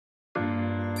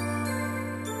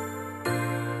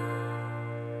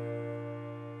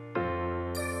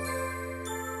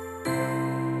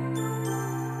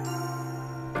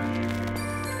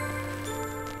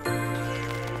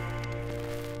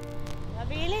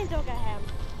inte åka hem.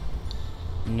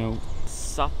 No.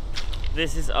 Sup.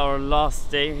 This is our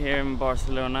last day here in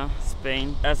Barcelona,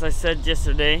 Spain. As I said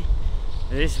yesterday,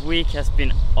 this week has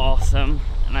been awesome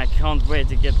and I can't wait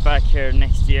to get back here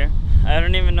next year. I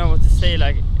don't even know what to say,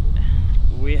 like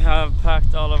we have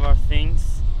packed all of our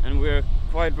things and we're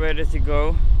quite ready to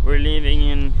go. We're leaving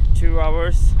in 2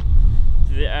 hours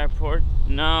to the airport.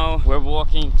 Now we're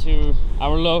walking to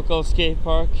our local skate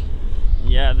park.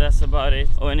 Yeah, that's about it.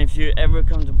 Oh, and if you ever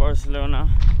come to Barcelona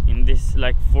in this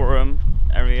like forum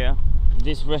area,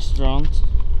 this restaurant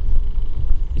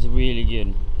is really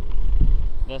good.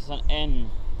 There's an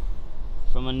N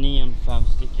from a neon fam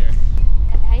sticker.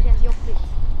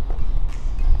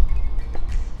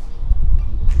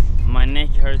 My neck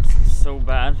hurts so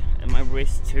bad and my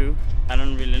wrist too. I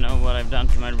don't really know what I've done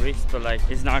to my wrist, but like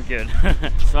it's not good.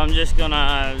 So I'm just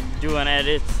gonna do an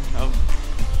edit of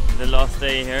the last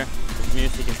day here. The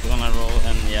music is gonna roll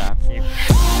and yeah, see.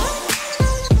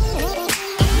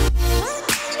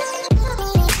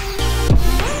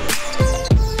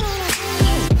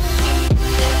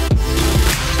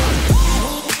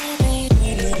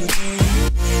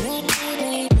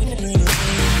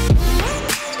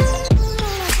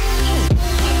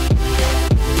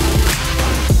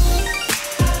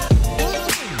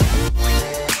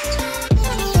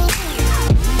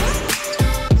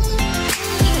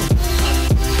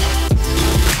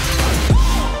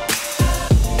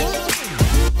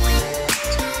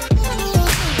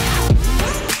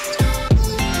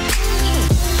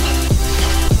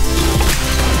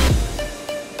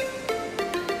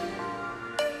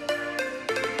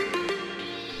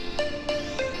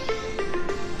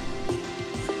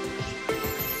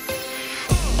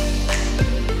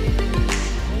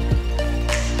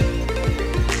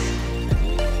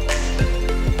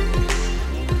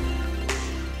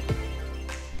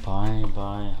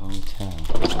 Bye hotel.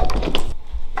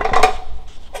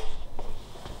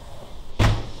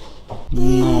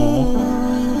 No.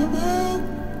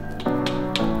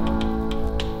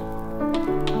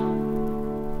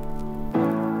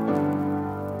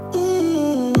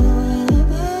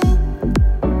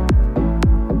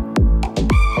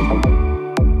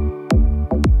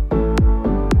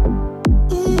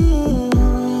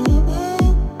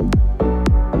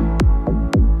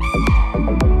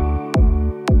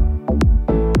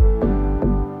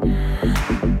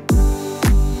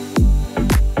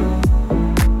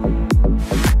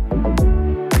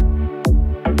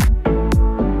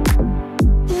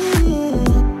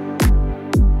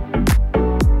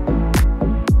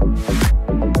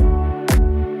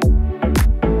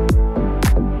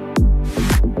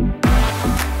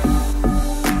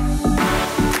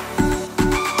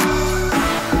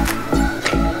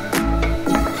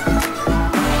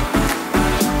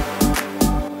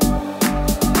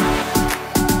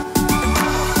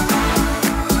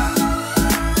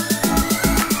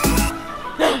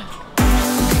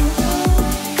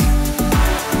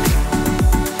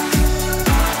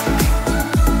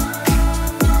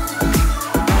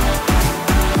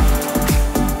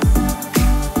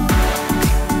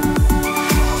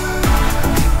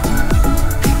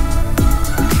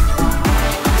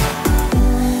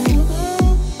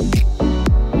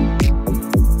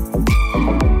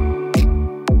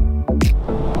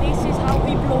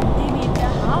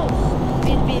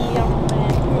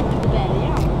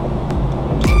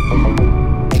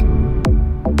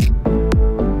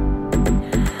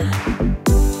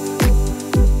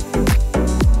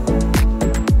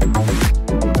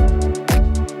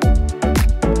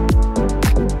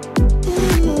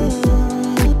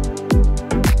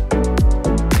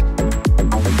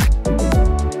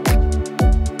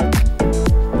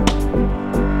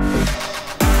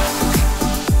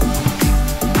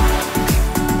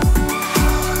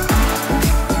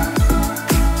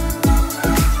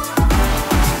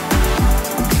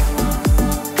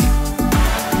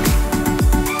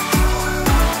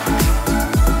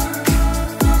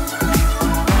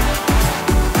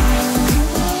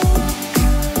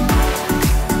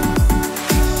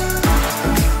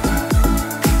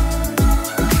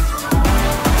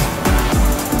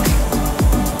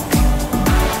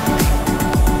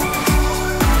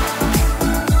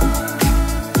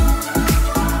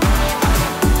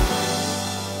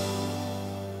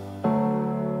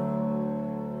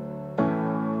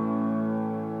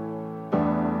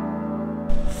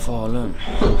 Fallen.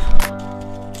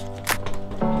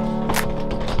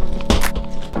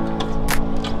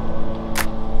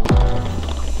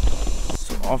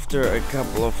 So after a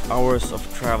couple of hours of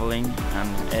traveling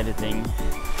and editing,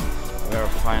 we are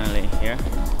finally here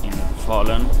in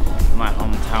Fallen, my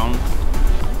hometown.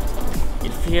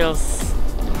 It feels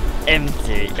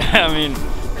empty. I mean,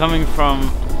 Coming from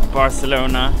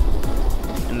Barcelona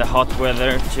in the hot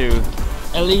weather to,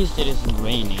 at least it isn't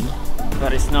raining,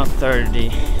 but it's not 30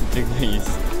 degrees.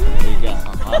 We got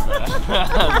my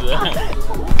mother.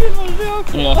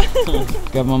 Yeah.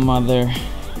 Got my mother,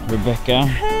 Rebecca.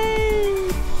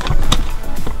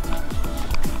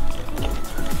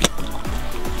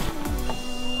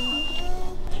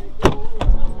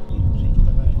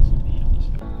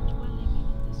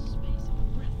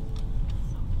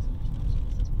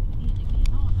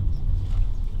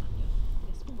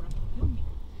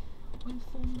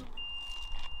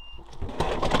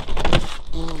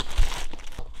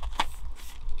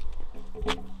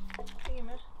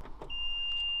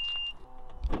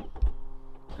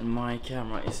 And my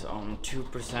camera is on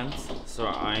 2%, so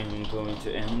I'm going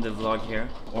to end the vlog here,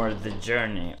 or the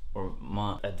journey, or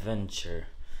my adventure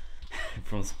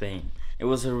from Spain. It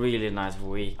was a really nice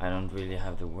week. I don't really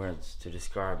have the words to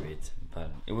describe it, but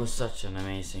it was such an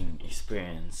amazing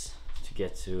experience to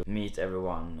get to meet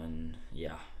everyone, and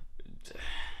yeah,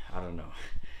 I don't know.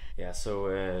 Yeah,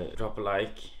 so drop a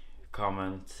like,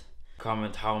 comment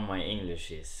how my English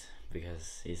is,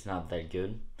 because it's not that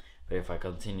good. But if I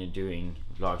continue doing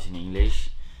vlogs in English,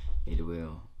 it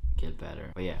will get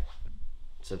better. But yeah,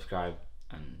 subscribe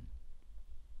and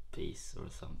peace or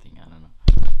something, I don't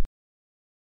know.